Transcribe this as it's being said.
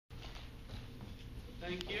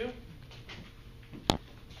Thank you.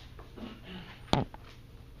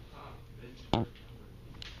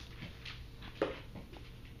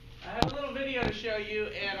 I have a little video to show you,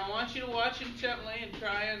 and I want you to watch intently and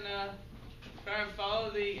try and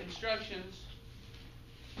follow the instructions.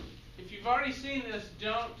 If you've already seen this,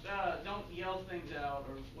 don't yell things out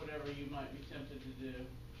or whatever you might be tempted to do.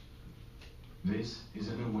 This is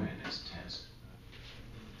an awareness test.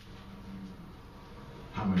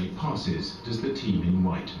 How many passes does the team in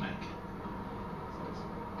white make?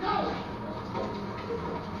 Go!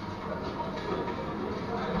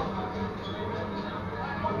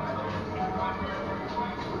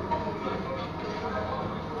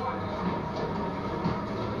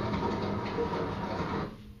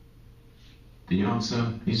 The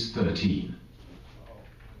answer is 13.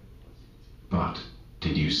 But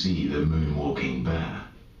did you see the moonwalking bear?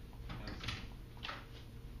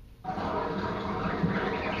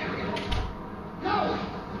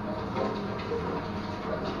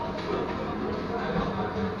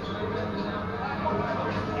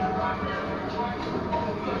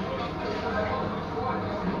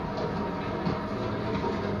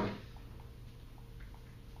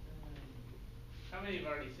 How many have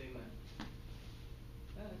already seen that?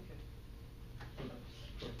 Oh,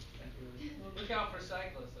 okay. Look out for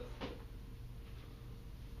cyclists.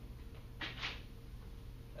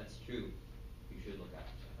 That's true. You should look out.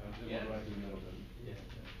 Yeah.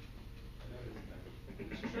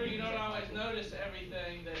 It's true, you don't always notice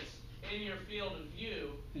everything that's in your field of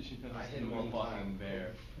view. I hit one walking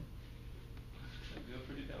bear.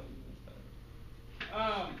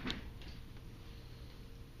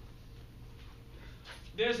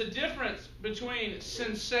 There's a difference between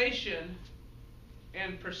sensation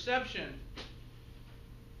and perception.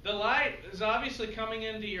 The light is obviously coming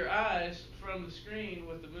into your eyes from the screen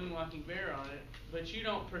with the moonwalking bear on it, but you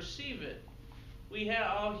don't perceive it.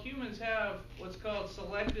 All humans have what's called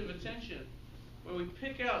selective attention, where we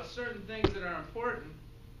pick out certain things that are important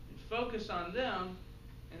and focus on them,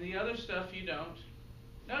 and the other stuff you don't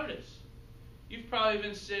notice. You've probably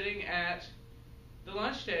been sitting at the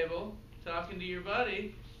lunch table talking to your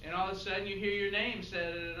buddy, and all of a sudden you hear your name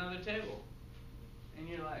said at another table. And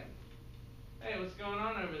you're like, hey, what's going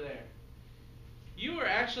on over there? You were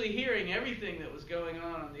actually hearing everything that was going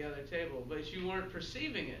on the other table, but you weren't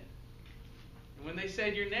perceiving it. And when they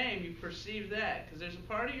said your name, you perceived that, because there's a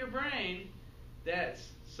part of your brain that's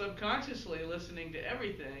subconsciously listening to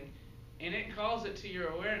everything, and it calls it to your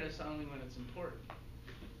awareness only when it's important.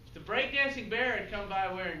 If the breakdancing bear had come by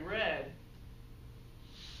wearing red,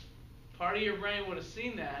 part of your brain would have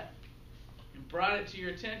seen that and brought it to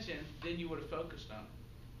your attention, then you would have focused on it.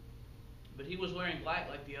 But he was wearing white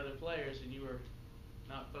like the other players, and you were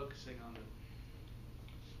not focusing on the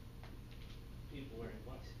people wearing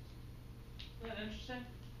white. Isn't that interesting?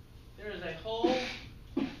 There is a whole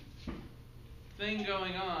thing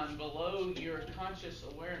going on below your conscious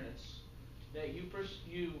awareness that you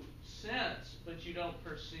sense, but you don't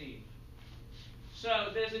perceive.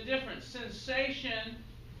 So there's a difference. Sensation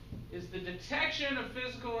is the detection of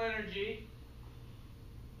physical energy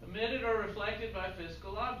emitted or reflected by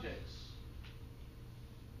physical objects.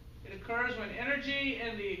 It occurs when energy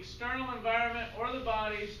in the external environment or the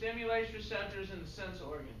body stimulates receptors in the sense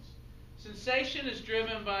organs. Sensation is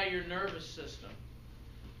driven by your nervous system.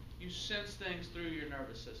 You sense things through your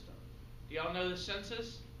nervous system. Do y'all know the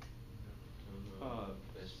senses?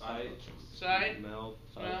 Sight, smell,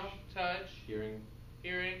 touch, hearing,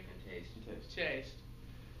 and taste.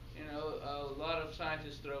 You know, a lot of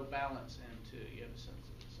scientists throw balance into. You have a sense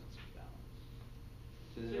of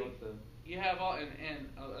balance. So you know what the you have all, and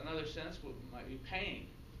another sense might be pain,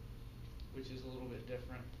 which is a little bit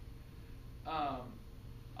different.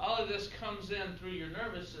 All of this comes in through your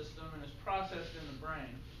nervous system and is processed in the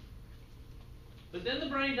brain. But then the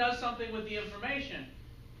brain does something with the information,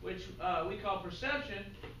 which we call perception,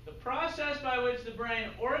 the process by which the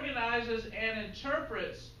brain organizes and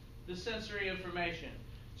interprets the sensory information.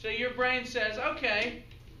 So your brain says, okay,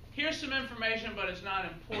 here's some information, but it's not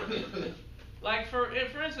important. Like for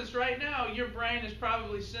instance, right now, your brain is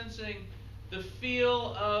probably sensing the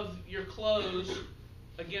feel of your clothes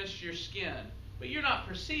against your skin. But you're not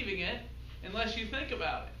perceiving it unless you think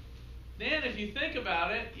about it. Then if you think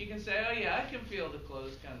about it, you can say, oh yeah, I can feel the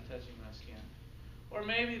clothes kind of touching my skin. Or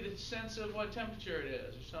maybe the sense of what temperature it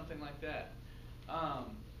is, or something like that.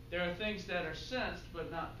 There are things that are sensed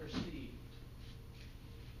but not perceived.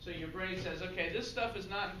 So your brain says, okay, this stuff is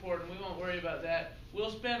not important. We won't worry about that. We'll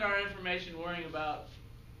spend our information worrying about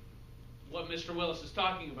what Mr. Willis is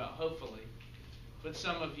talking about, hopefully. But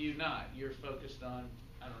some of you not. You're focused on,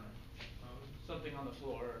 I don't know, something on the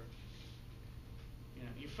floor. You know,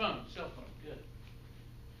 your phone, cell phone, good.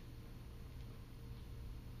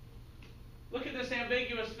 Look at this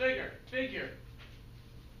ambiguous figure.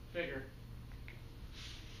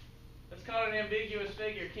 Let's call it an ambiguous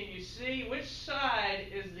figure. Can you see which side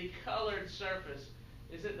is the colored surface?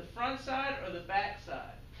 Is it the front side or the back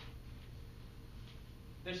side?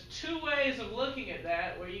 There's two ways of looking at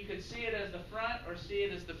that where you could see it as the front or see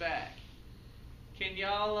it as the back. Can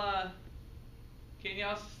y'all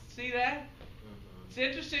see that? It's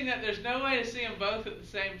interesting that there's no way to see them both at the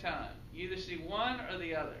same time. You either see one or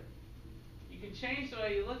the other. You can change the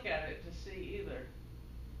way you look at it to see either.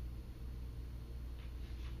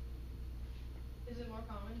 Is it more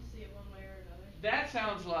common to see it one way or another? That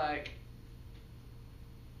sounds like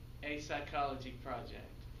a psychology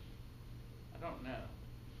project. I don't know.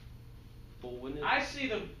 Well, wouldn't it? I see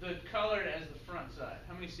the colored as the front side.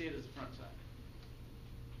 How many see it as the front side?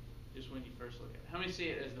 Just when you first look at it. How many see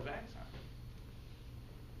it as the back side?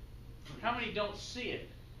 How many don't see it?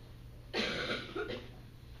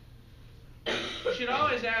 You should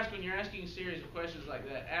always ask, when you're asking a series of questions like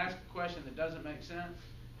that, ask a question that doesn't make sense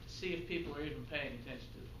to see if people are even paying attention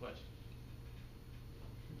to the question.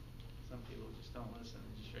 Some people just don't listen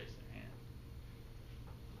and just raise their hand.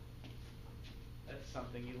 That's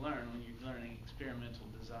something you learn when you're learning experimental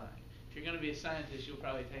design. If you're going to be a scientist, you'll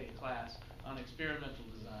probably take a class on experimental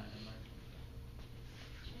design and learn.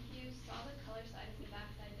 If you saw the color side of the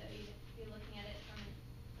back side, though, you'd be looking at it from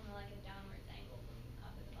like a downwards angle, looking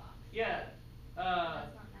up at the box. Yeah.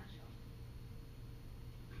 That's not natural.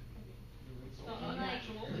 It's not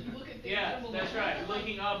unnatural, but you look at things Yeah, from a that's lower right. level.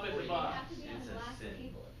 Looking up at the It box. have to be on It's a a glass sin.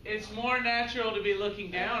 table. It's more natural to be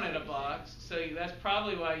looking down at a box, so that's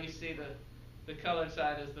probably why you see the colored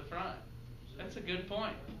side as the front. That's a good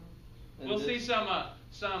point. We'll see some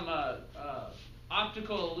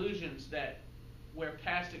optical illusions where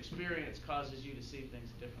past experience causes you to see things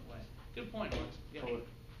a different way. Good point, Max. Yeah.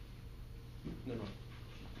 No.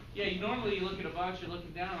 Yeah, normally you look at a box, you're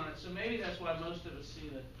looking down on it, so maybe that's why most of us see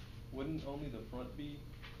the. Wouldn't only the front be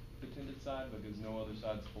the tinted side because no other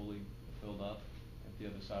side's fully filled up? If the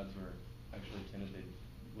other sides were actually tinted, they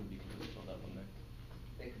would be completely filled up, wouldn't they?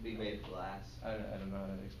 It could be made of glass. I don't know how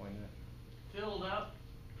to explain that. Filled up?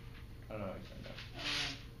 I don't know how to explain that.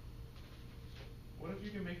 What if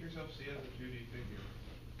you can make yourself see it as a 2D figure?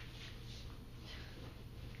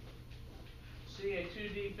 See a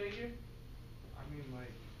 2D figure? I mean,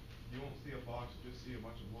 like, you won't see a box, you just see a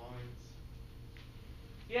bunch of lines.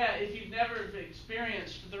 Yeah, if you've never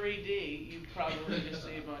experienced 3D, you probably just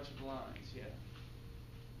see a bunch of lines, yeah.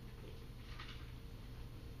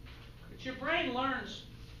 But your brain learns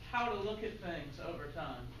how to look at things over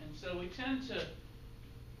time, and so we tend to,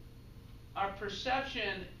 our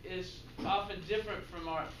perception is often different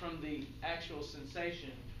from the actual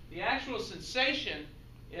sensation. The actual sensation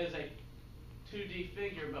is a 2D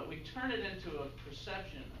figure, but we turn it into a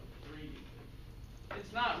perception of 3D.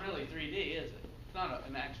 It's not really 3D, is it? It's not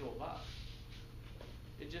an actual box.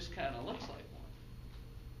 It just kind of looks like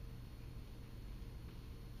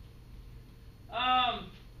one.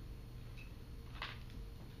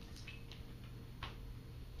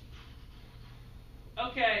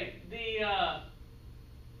 Okay,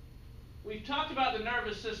 we've talked about the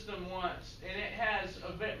nervous system once, and it has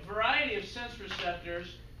a variety of sense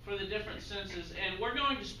receptors for the different senses, and we're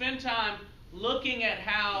going to spend time looking at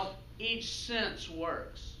how each sense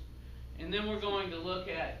works. And then we're going to look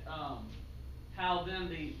at how then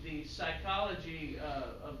the psychology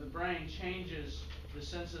of the brain changes the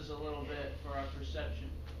senses a little bit for our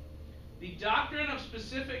perception. The doctrine of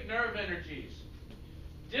specific nerve energies.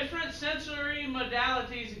 Different sensory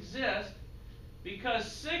modalities exist because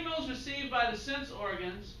signals received by the sense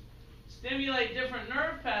organs stimulate different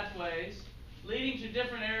nerve pathways leading to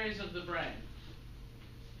different areas of the brain.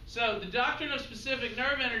 So the doctrine of specific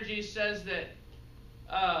nerve energies says that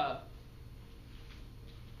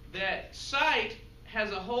that sight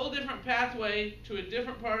has a whole different pathway to a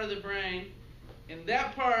different part of the brain, and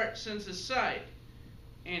that part senses sight.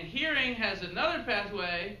 And hearing has another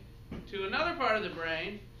pathway to another part of the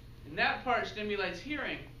brain, and that part stimulates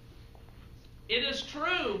hearing. It is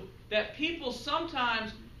true that people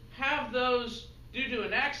sometimes have those due to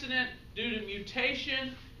an accident, due to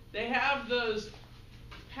mutation, they have those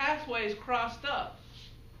pathways crossed up.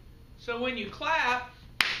 So when you clap,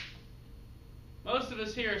 most of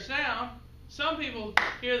us hear a sound. Some people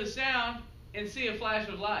hear the sound and see a flash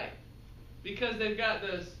of light because they've got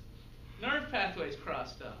those nerve pathways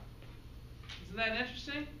crossed up. Isn't that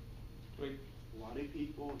interesting? Wait, Why do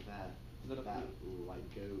people that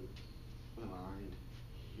like go blind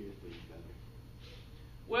hear things better?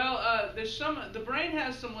 Well, the brain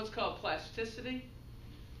has some what's called plasticity.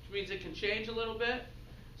 which means it can change a little bit.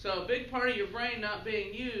 So a big part of your brain not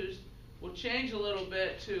being used will change a little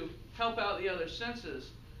bit to help out the other senses.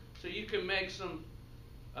 So you can make some,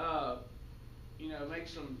 make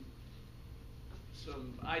some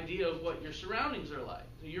idea of what your surroundings are like.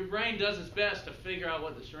 So your brain does its best to figure out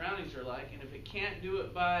what the surroundings are like, and if it can't do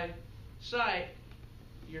it by sight,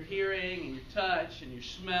 your hearing and your touch and your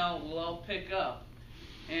smell will all pick up.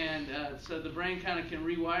 And so the brain kind of can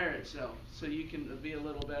rewire itself so you can be a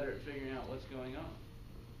little better at figuring out what's going on.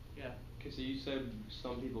 Yeah. Okay, so you said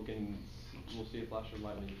some people will see a flash of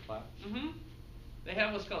light when you clap. Mm-hmm. They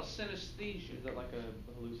have what's called synesthesia. Is that like a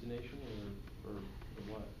hallucination or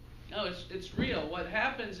what? No, it's real. What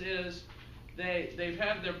happens is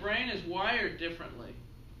their brain is wired differently,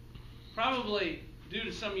 probably due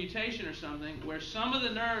to some mutation or something, where some of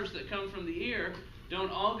the nerves that come from the ear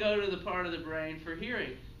don't all go to the part of the brain for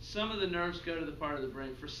hearing. Some of the nerves go to the part of the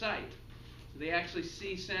brain for sight. So they actually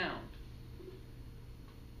see sound.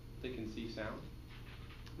 They can see sound?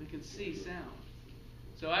 They can see sound.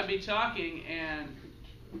 So I'd be talking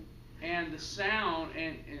and the sound,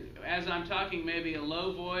 and as I'm talking, maybe a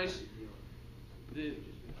low voice,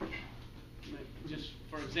 just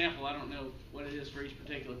for example, I don't know what it is for each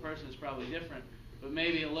particular person, it's probably different, but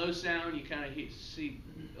maybe a low sound, you kind of see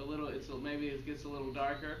a little, maybe it gets a little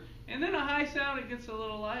darker, and then a high sound, it gets a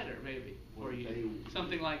little lighter, maybe, for you,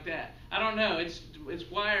 something like that. I don't know, it's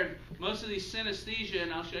wired. Most of these synesthesia,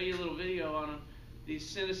 and I'll show you a little video on them,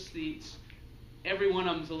 these synesthetes, every one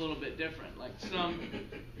of them's a little bit different. Like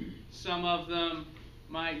some of them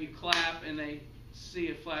you clap and they see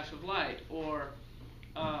a flash of light, or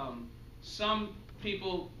some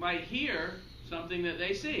people might hear something that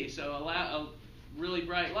they see. So a really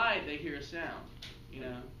bright light, they hear a sound.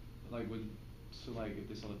 Like if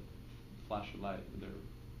they saw the flash of light,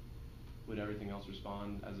 would everything else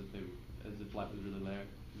respond as if light was really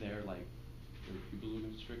there, like their pupils would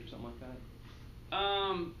constrict or something like that?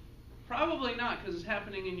 Probably not, because it's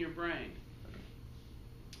happening in your brain.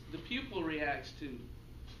 The pupil reacts to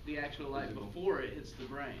the actual light before it hits the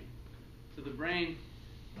brain. So the brain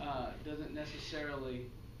doesn't necessarily...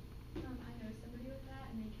 I know somebody with that,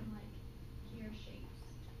 and they can hear shapes,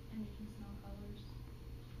 and they can smell colors.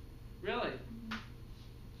 Really? Mm-hmm.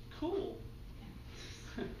 Cool.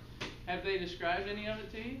 Yeah. Have they described any of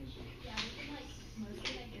it to you? Yeah, they can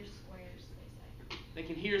mostly hear squares, they say. They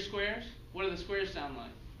can hear squares? What do the squares sound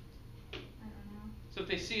like? I don't know. So if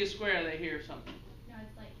they see a square, they hear something. No,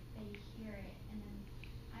 it's they hear it, and then,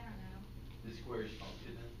 I don't know. The squares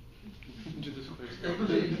function then? Do the squares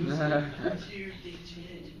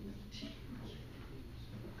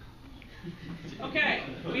Okay,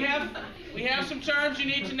 we have some terms you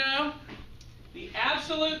need to know. The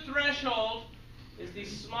absolute threshold is the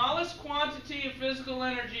smallest quantity of physical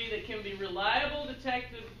energy that can be reliably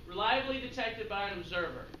detected by an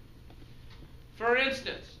observer. For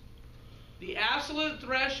instance, the absolute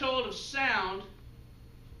threshold of sound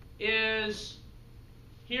is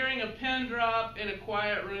hearing a pin drop in a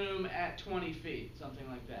quiet room at 20 feet, something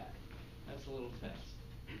like that. That's a little test.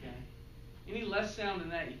 Okay? Any less sound than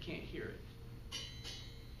that, you can't hear it.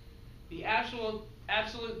 The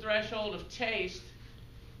absolute threshold of taste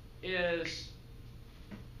is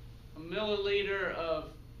a milliliter of,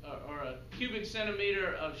 or a cubic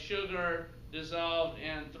centimeter of sugar dissolved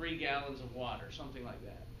in 3 gallons of water, something like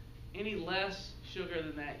that. Any less sugar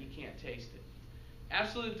than that, you can't taste it.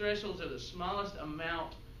 Absolute thresholds are the smallest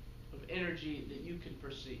amount of energy that you can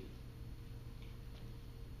perceive.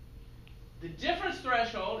 The difference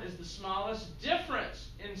threshold is the smallest difference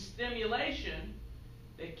in stimulation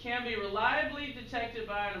that can be reliably detected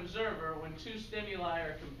by an observer when two stimuli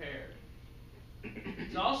are compared.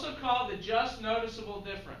 It's also called the just noticeable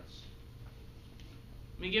difference.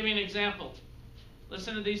 Let me give you an example.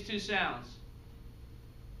 Listen to these two sounds.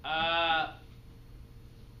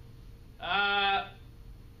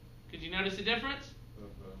 Could you notice the difference?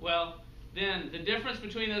 Well, then the difference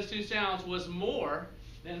between those two sounds was more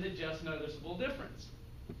than the just noticeable difference.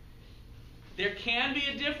 There can be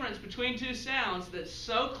a difference between two sounds that's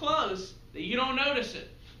so close that you don't notice it.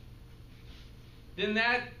 Then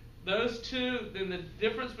the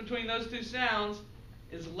difference between those two sounds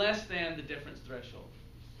is less than the difference threshold.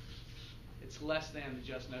 It's less than the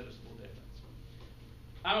just noticeable difference.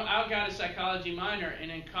 I got a psychology minor,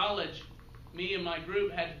 and in college, me and my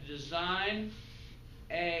group had to design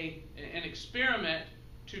an experiment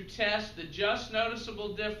to test the just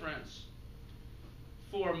noticeable difference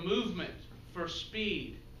for movement, for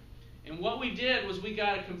speed. And what we did was we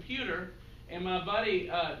got a computer, and my buddy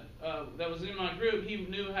that was in my group, he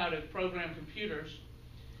knew how to program computers,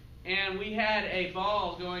 and we had a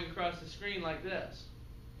ball going across the screen like this.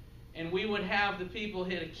 and we would have the people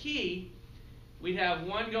hit a key. We'd have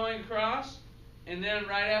one going across, and then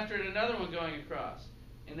right after it, another one going across.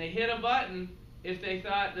 And they hit a button if they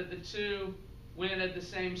thought that the two went at the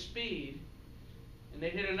same speed. And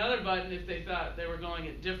they'd hit another button if they thought they were going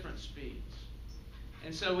at different speeds.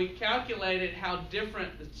 And so we calculated how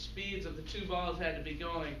different the speeds of the two balls had to be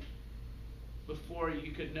going before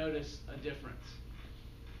you could notice a difference.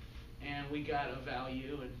 And we got a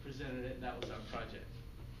value and presented it, and that was our project.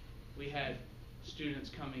 We had students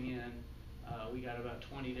coming in. We got about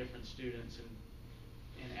 20 different students and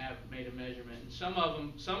made a measurement. And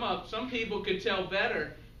some people could tell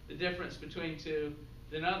better the difference between two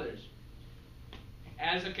than others.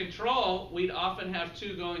 As a control, we'd often have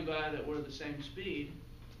two going by that were the same speed,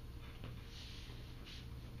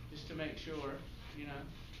 just to make sure, you know.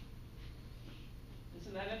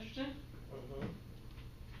 Isn't that interesting?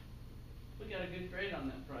 We got a good grade on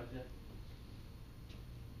that project.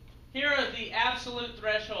 Here are the absolute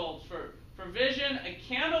thresholds for vision: a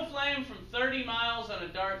candle flame from 30 miles on a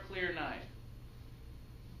dark, clear night.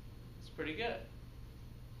 It's pretty good.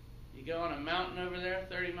 You go on a mountain over there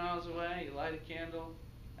 30 miles away, you light a candle,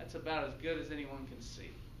 that's about as good as anyone can see.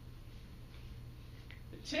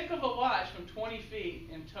 The tick of a watch from 20 feet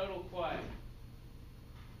in total quiet.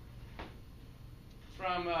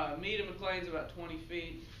 From me to McLean's about 20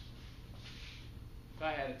 feet. If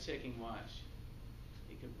I had a ticking watch,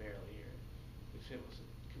 you could barely hear it. If it was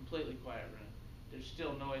a completely quiet room. There's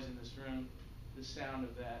still noise in this room. The sound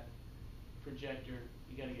of that projector,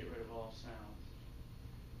 you got to get rid of all sounds.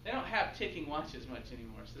 They don't have ticking watches much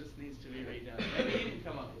anymore, so this needs to be redone. Maybe you can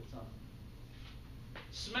come up with something.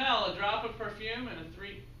 Smell: a drop of perfume in a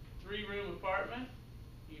three-room apartment.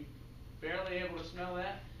 You're barely able to smell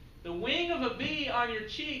that. The wing of a bee on your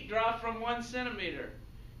cheek dropped from 1 centimeter.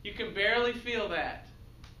 You can barely feel that.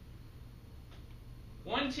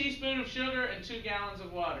 1 teaspoon of sugar and 2 gallons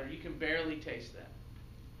of water. You can barely taste that.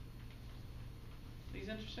 These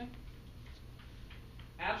interesting?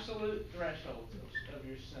 Absolute thresholds of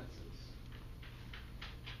your senses.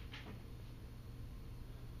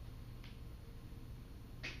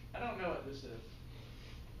 I don't know what this is.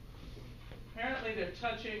 Apparently they're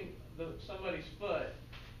touching somebody's foot,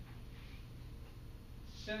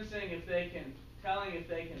 sensing if they can, telling if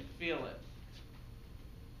they can feel it.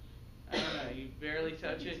 I don't know, you barely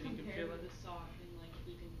touch it, you can feel it. With the sock, and like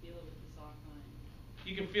you can feel it with the sock on.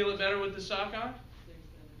 You can feel it better with the sock on? There's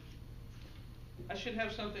better. I should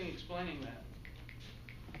have something explaining that.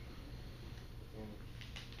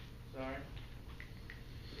 Sorry.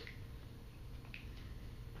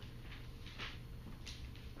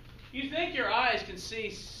 You think your eyes can see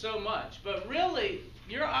so much, but really,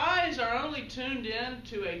 your eyes are only tuned in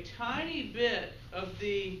to a tiny bit of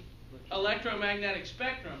the electromagnetic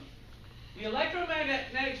spectrum. The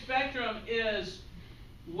electromagnetic spectrum is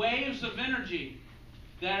waves of energy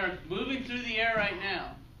that are moving through the air right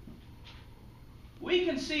now. We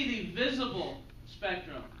can see the visible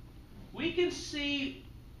spectrum. We can see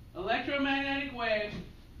electromagnetic waves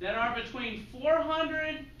that are between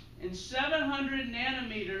 400 and 700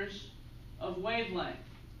 nanometers of wavelength.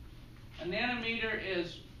 A nanometer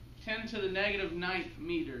is 10 to the negative 9th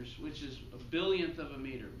meters, which is a billionth of a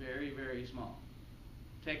meter. Very, very small.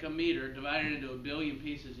 Take a meter, divide it into a billion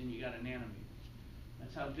pieces, and you got a nanometer.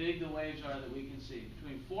 That's how big the waves are that we can see.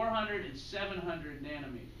 Between 400 and 700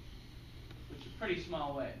 nanometers, which are pretty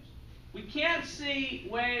small waves. We can't see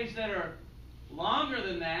waves that are longer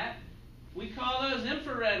than that. We call those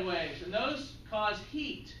infrared waves, and those cause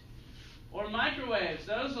heat. Or microwaves,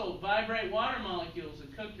 those will vibrate water molecules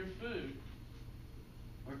and cook your food.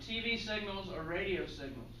 Or TV signals or radio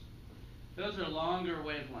signals. Those are longer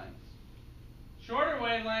wavelengths. Shorter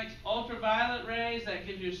wavelengths, ultraviolet rays, that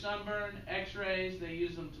gives you sunburn. X-rays, they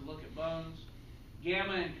use them to look at bones.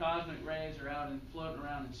 Gamma and cosmic rays are out and floating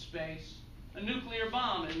around in space. A nuclear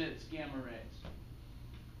bomb emits gamma rays.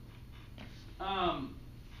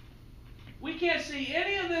 We can't see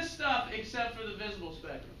any of this stuff except for the visible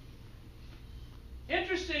spectrum.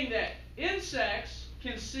 Interesting that insects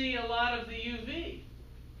can see a lot of the UV.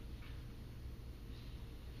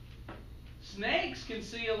 Snakes can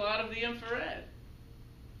see a lot of the infrared.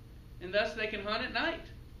 And thus they can hunt at night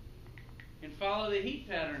and follow the heat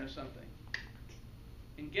pattern of something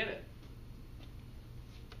and get it.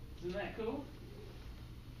 Isn't that cool?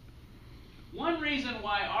 One reason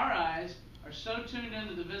why our eyes are so tuned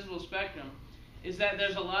into the visible spectrum is that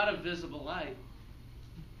there's a lot of visible light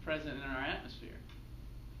present in our atmosphere.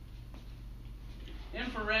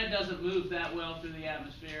 Infrared doesn't move that well through the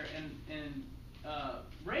atmosphere, and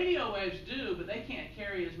radio waves do, but they can't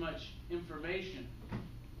carry as much information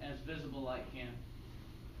as visible light can.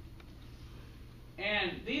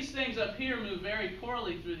 And these things up here move very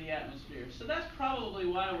poorly through the atmosphere. So that's probably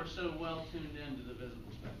why we're so well tuned into the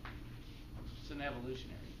visible spectrum. It's an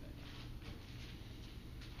evolutionary thing.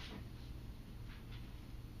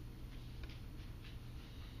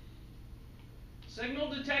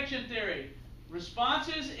 Signal detection theory.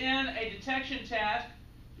 Responses in a detection task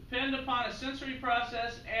depend upon a sensory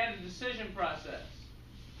process and a decision process.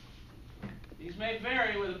 These may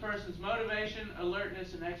vary with a person's motivation,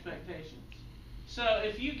 alertness, and expectations. So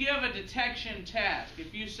if you give a detection task,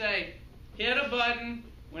 if you say, hit a button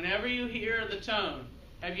whenever you hear the tone.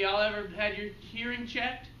 Have y'all ever had your hearing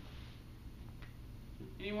checked?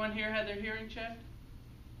 Anyone here had their hearing checked?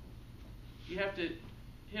 You have to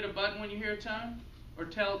hit a button when you hear a tone? Or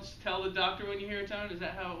tell the doctor when you hear a tone? Is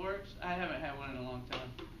that how it works? I haven't had one in a long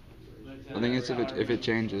time. I think it's if it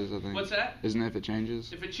changes, I think. What's that? Isn't it if it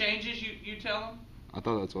changes? If it changes, you tell them? I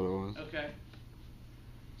thought that's what it was. Okay.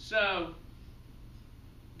 So,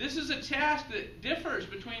 this is a task that differs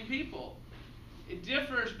between people. It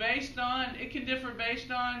can differ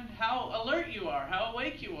based on how alert you are, how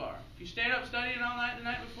awake you are. If you stayed up studying all night the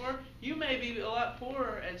night before, you may be a lot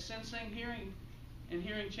poorer at sensing hearing and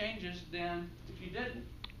hearing changes than if you didn't.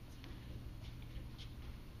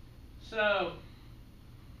 So,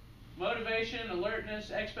 motivation,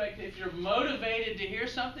 alertness, if you're motivated to hear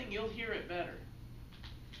something, you'll hear it better.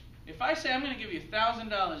 If I say I'm going to give you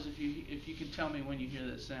 $1,000 if you can tell me when you hear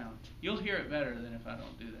that sound, you'll hear it better than if I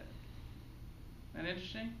don't do that. Isn't that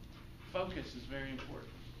interesting? Focus is very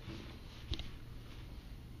important.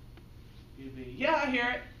 You'd be, yeah, I hear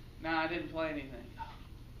it. No, I didn't play anything. Oh,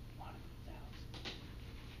 1,000.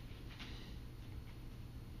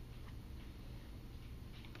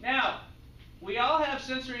 Now, we all have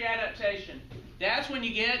sensory adaptation. That's when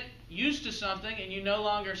you get used to something and you no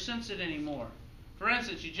longer sense it anymore. For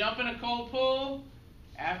instance, you jump in a cold pool.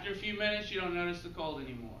 After a few minutes, you don't notice the cold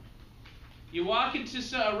anymore. You walk into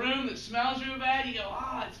a room that smells real bad. You go,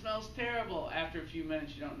 it smells terrible. After a few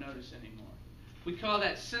minutes, you don't notice anymore. We call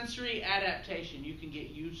that sensory adaptation. You can get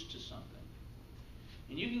used to something.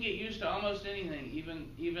 And you can get used to almost anything,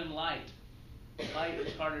 even light. Light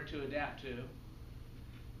is harder to adapt to.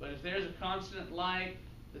 But if there's a constant light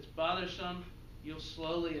that's bothersome, you'll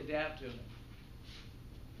slowly adapt to it.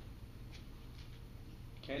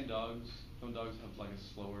 Can dogs have like a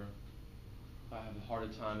slower, have a harder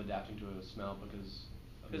time adapting to a smell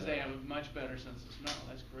because they have a much better sense of smell.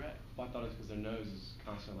 That's correct. Well, I thought it's because their nose is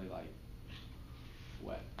constantly like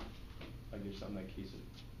wet. Like there's something that keeps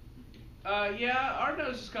it. Yeah, our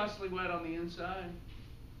nose is constantly wet on the inside.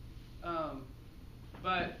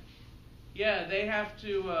 But yeah, they have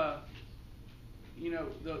to.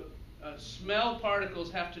 The smell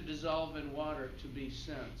particles have to dissolve in water to be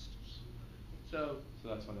sensed. So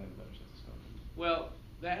that's why they have a better sense of smell. Well,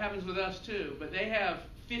 that happens with us too, but they have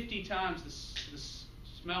 50 times the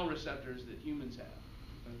smell receptors that humans have.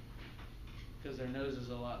 Because their nose is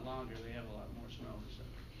a lot longer, they have a lot more smell receptors.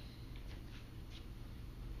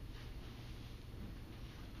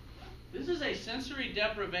 This is a sensory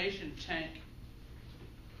deprivation tank.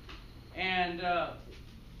 And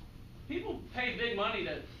people pay big money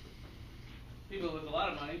people with a lot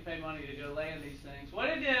of money pay money to go lay in these things. What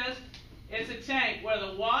it is, it's a tank where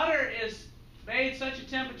the water is made such a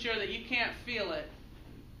temperature that you can't feel it.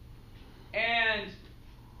 And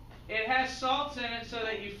it has salts in it so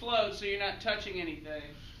that you float, so you're not touching anything.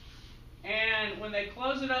 And when they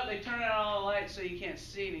close it up, they turn out all the lights so you can't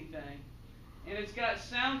see anything. And it's got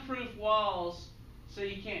soundproof walls so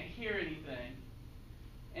you can't hear anything.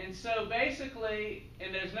 And so basically,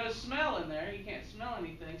 and there's no smell in there, you can't smell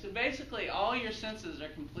anything. So basically, all your senses are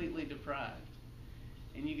completely deprived.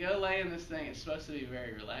 And you go lay in this thing, it's supposed to be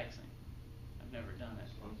very relaxing. I've never done it.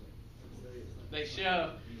 They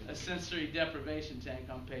show a sensory deprivation tank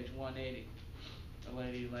on page 180. A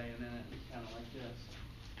lady laying in it, kind of like this.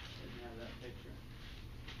 Didn't have that picture.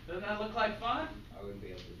 Doesn't that look like fun? I wouldn't be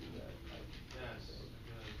able to do that. Yes.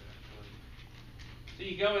 So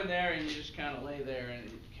you go in there and you just kind of lay there, and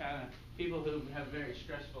people who have very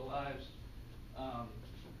stressful lives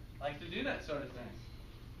like to do that sort of thing.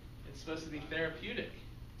 It's supposed to be therapeutic.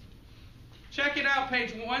 Check it out,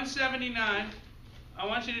 page 179. I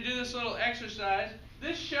want you to do this little exercise.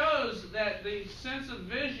 This shows that the sense of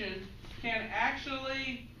vision can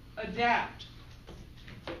actually adapt.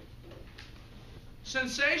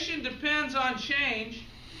 Sensation depends on change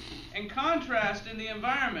and contrast in the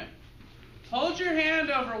environment. Hold your hand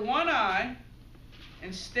over one eye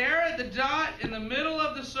and stare at the dot in the middle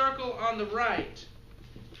of the circle on the right.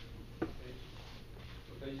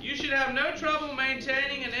 You should have no trouble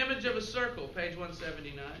maintaining an image of a circle, page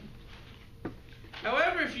 179.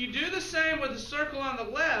 However, if you do the same with the circle on the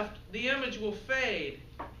left, the image will fade.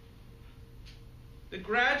 The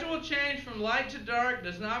gradual change from light to dark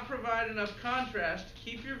does not provide enough contrast to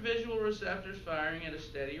keep your visual receptors firing at a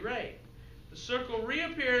steady rate. The circle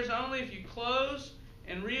reappears only if you close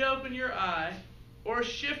and reopen your eye or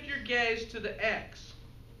shift your gaze to the X.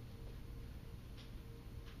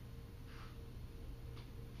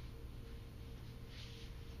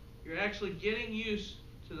 You're actually getting used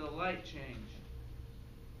to the light change.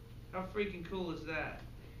 How freaking cool is that?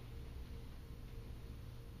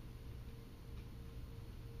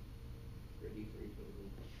 Ready for total.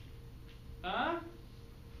 Huh?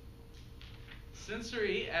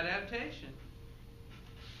 Sensory adaptation.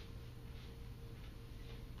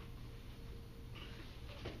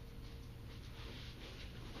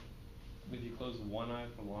 If you close one eye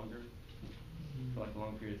for longer, for like a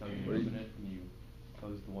long period of time, you open it and you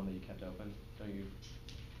close the one that you kept open, don't you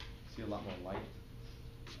see a lot more light?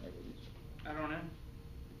 I don't know.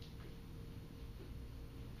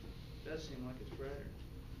 It does seem like it's brighter.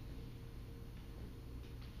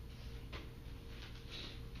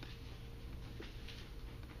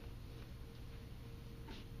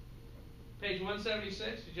 Page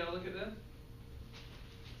 176, did y'all look at this?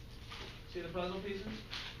 See the puzzle pieces?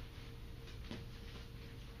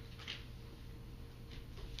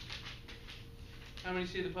 How many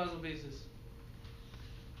see the puzzle pieces?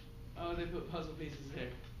 Oh, they put puzzle pieces there.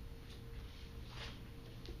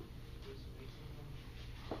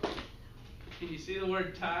 Can you see the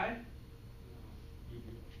word tie?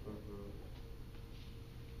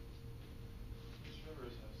 This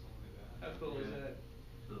rivers has something like that. How cool is that?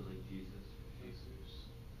 Feels like Jesus.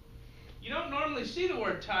 You don't normally see the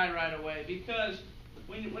word tie right away because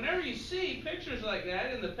whenever you see pictures like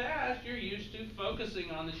that in the past, you're used to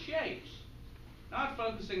focusing on the shapes, not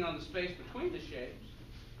focusing on the space between the shapes.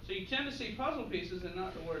 So you tend to see puzzle pieces and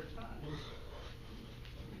not the word tie.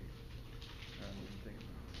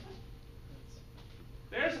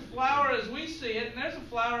 There's a flower as we see it, and there's a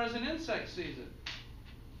flower as an insect sees it.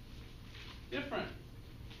 Different.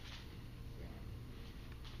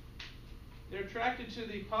 They're attracted to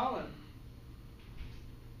the pollen.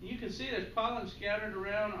 You can see there's pollen scattered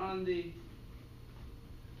around on the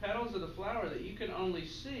petals of the flower that you can only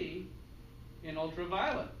see in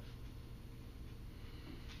ultraviolet.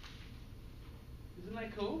 Isn't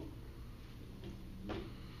that cool?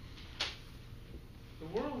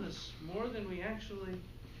 The world is more than we actually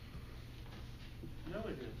know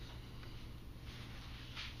it is.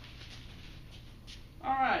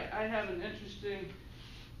 Alright, I have an interesting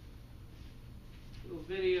little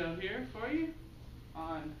video here for you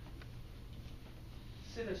on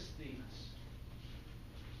synesthetes.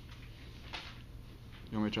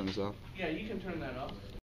 You want me to turn this off? Yeah, you can turn that off.